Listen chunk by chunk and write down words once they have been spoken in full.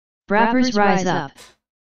Brappers rise up.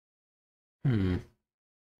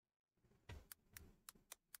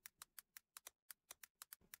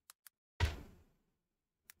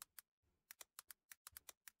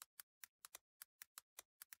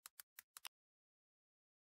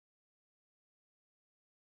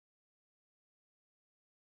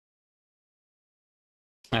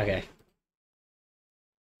 Okay.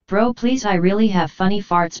 Bro, please, I really have funny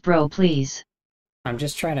farts, bro, please. I'm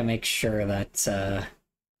just trying to make sure that,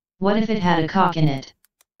 What if it had a cock in it?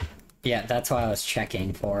 Yeah, that's why I was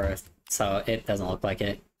checking for, so it doesn't look like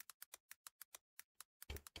it.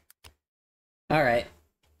 Alright.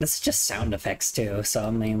 This is just sound effects too, so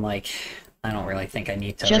I mean, like, I don't really think I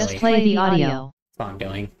need to just really... play the audio. That's what I'm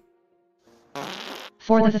doing.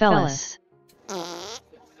 For the fellas.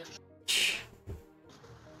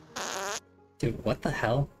 Dude, what the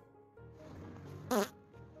hell?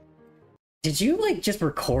 Did you, like, just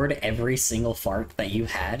record every single fart that you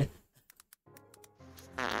had?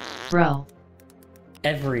 Bro.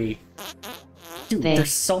 Every... Dude,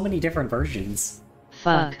 there's so many different versions.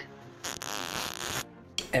 Fuck.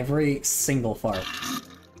 Every single fart.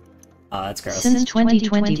 Oh, that's gross. Since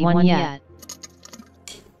 2021 yet.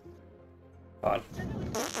 God.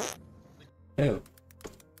 Ew.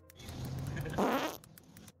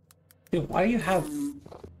 Dude, why do you have...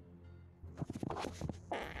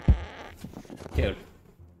 Dude.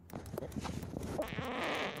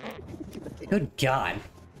 Good God.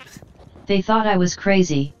 They thought I was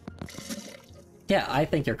crazy. Yeah, I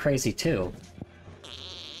think you're crazy too.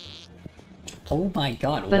 Oh my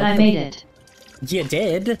God. But I made it. You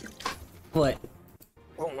did? What?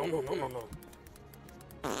 Oh, no, no, no, no, no.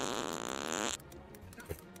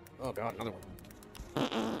 Oh God, another one.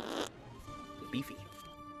 Beefy.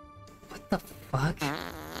 What the fuck?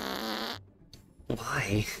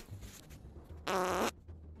 Why?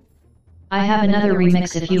 I have another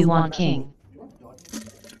remix if you want, King.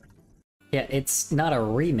 Yeah, it's not a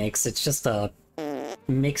remix, it's just a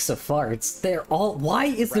mix of farts. They're all- Why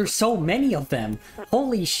is there so many of them?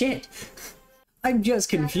 Holy shit! I'm just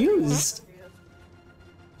confused.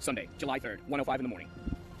 Sunday, July 3rd, 1:05 in the morning.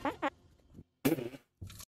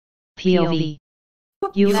 POV.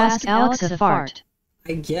 You ask Alex a fart.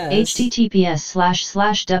 I guess.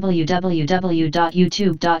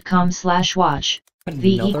 https://www.youtube.com/watch.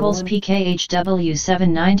 V equals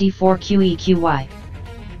PKHW794QEQY.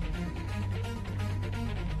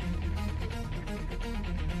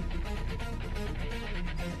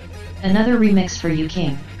 Another remix for you,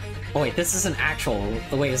 King. Oh wait, this is an actual...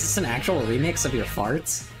 Wait, is this an actual remix of your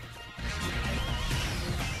farts?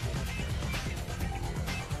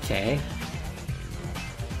 Okay.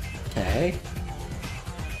 Okay.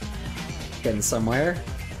 Getting somewhere.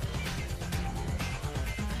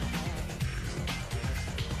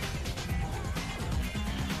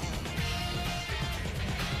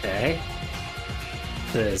 Okay.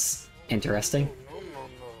 This is interesting.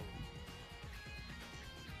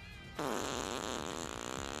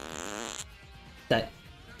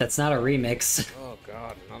 That's not a remix. Oh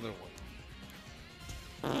God, another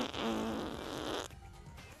one.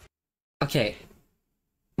 Okay.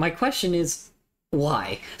 My question is,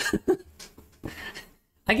 why?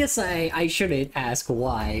 I guess I shouldn't ask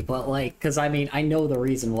why, but like, cause I mean, I know the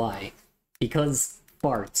reason why. Because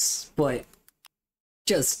farts, but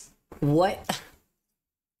just, what?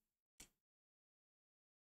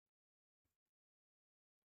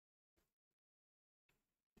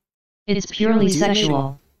 It's purely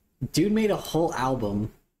sexual. Dude made a whole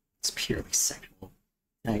album. It's purely sexual.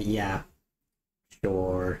 Yeah.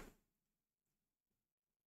 Sure.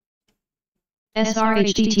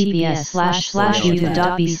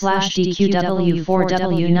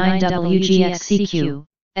 srhttps://youtube.b/dqw4w9wgxcq.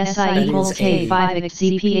 SI equals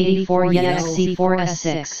K5XZP84 yet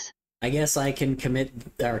XC4S6. I guess I can commit,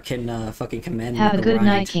 or can fucking commend. Have a good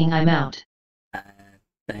night, King. I'm out.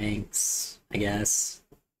 Thanks, I guess.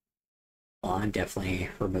 Well, I'm definitely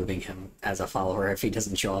removing him as a follower if he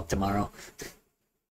doesn't show up tomorrow.